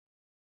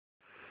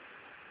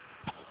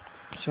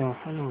So,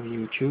 hello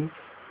YouTube,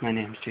 my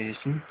name's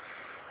Jason,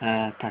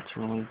 that's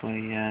rolled by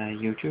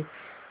YouTube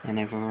and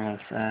everywhere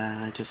else.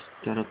 I just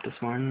got up this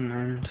morning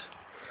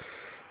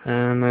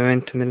and I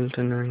went to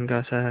Middleton and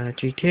got a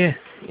GTA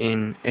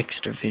in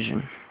extra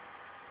vision.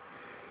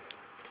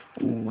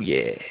 Ooh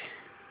yeah.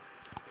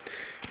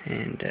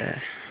 And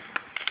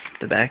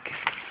the back,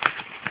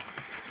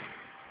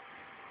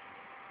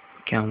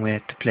 can't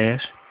wait to play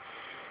it,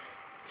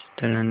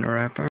 still in the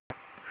wrapper.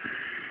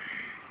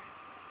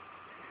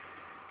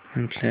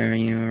 And player,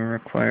 you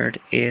required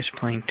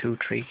 8.23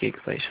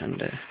 gigabytes on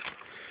the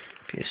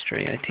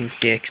PS3. I think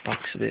the Xbox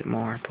a bit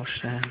more, but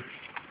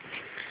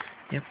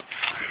yep,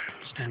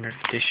 standard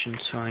edition.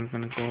 So I'm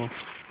gonna go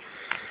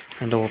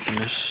and open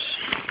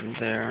it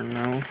there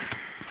now.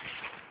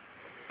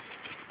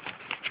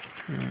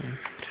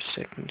 Just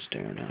seconds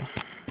there now.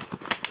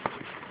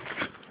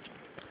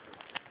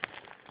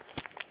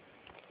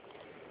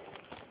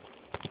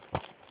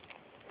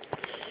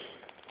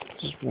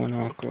 Just one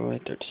awkward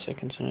wait 30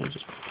 seconds and I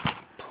just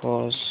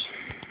pause.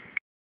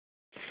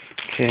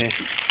 Okay,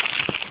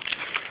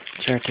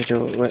 try to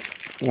do it with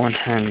one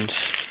hand.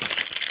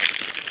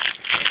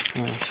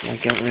 Oh, so I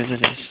get rid of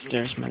this.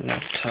 There's my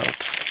laptop.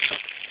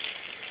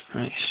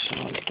 Right, so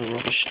all the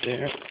rubbish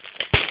there.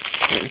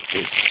 Like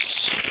this.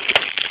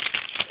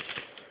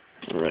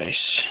 Right,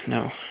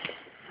 now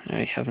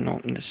I haven't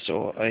opened this,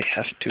 so I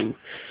have to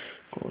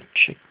go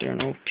check there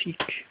now,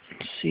 peek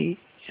and see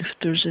if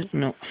there's it.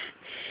 No.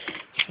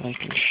 So I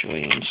can show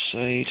you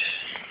inside.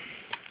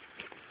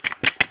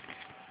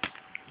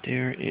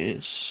 There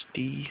is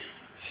the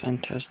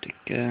fantastic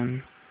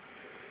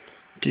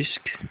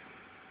disc,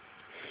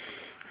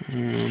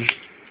 and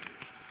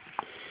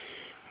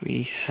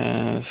we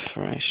have,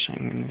 right,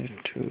 I'm going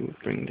to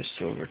bring this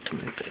over to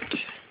my bed.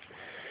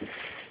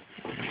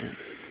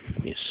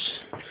 Yes,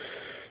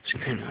 it's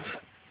kind of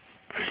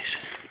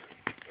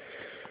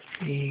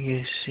right.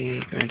 You see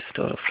Grand Theft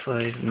Auto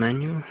 5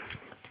 menu.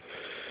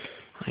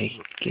 I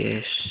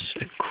guess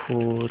a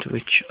code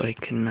which I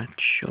cannot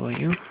show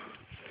you.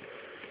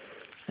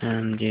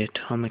 And the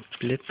atomic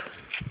blip.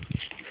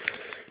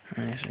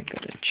 Right, I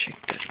gotta check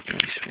that.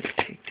 Right, so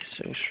I take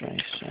this out,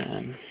 right.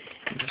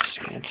 Just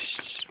can't,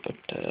 but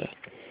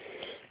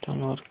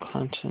download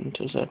content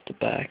is at the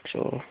back,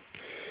 so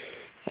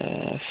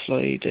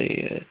fly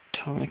the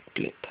atomic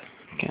blip.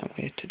 Can't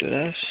wait to do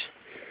that.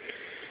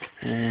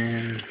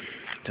 And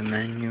the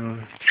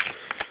menu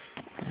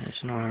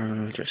is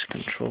normal, just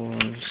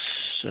controls,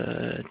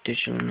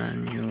 digital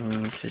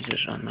menu,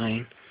 visit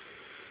online,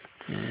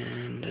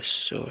 and the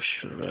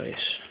social, right.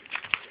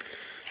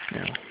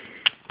 Now,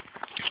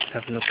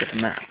 have a look at the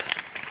map.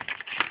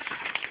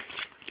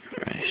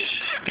 Right,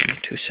 give me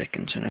 2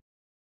 seconds and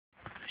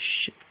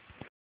shit.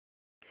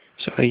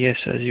 So yes,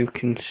 as you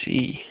can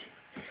see,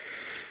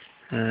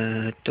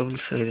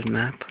 double-sided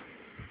map.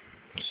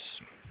 It's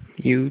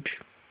huge.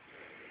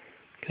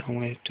 Can't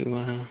wait to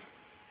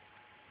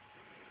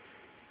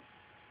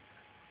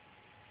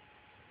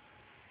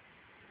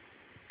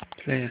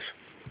play it.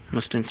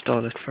 Must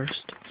install it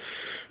first.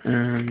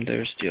 And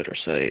there's the other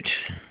side.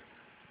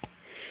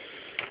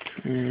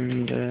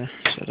 And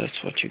so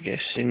that's what you get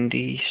in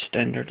the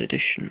standard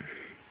edition.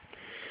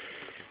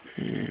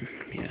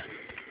 Yeah,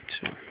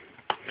 so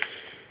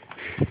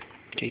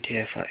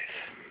GTAV 5.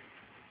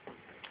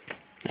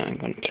 Now I'm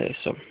going to play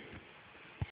some.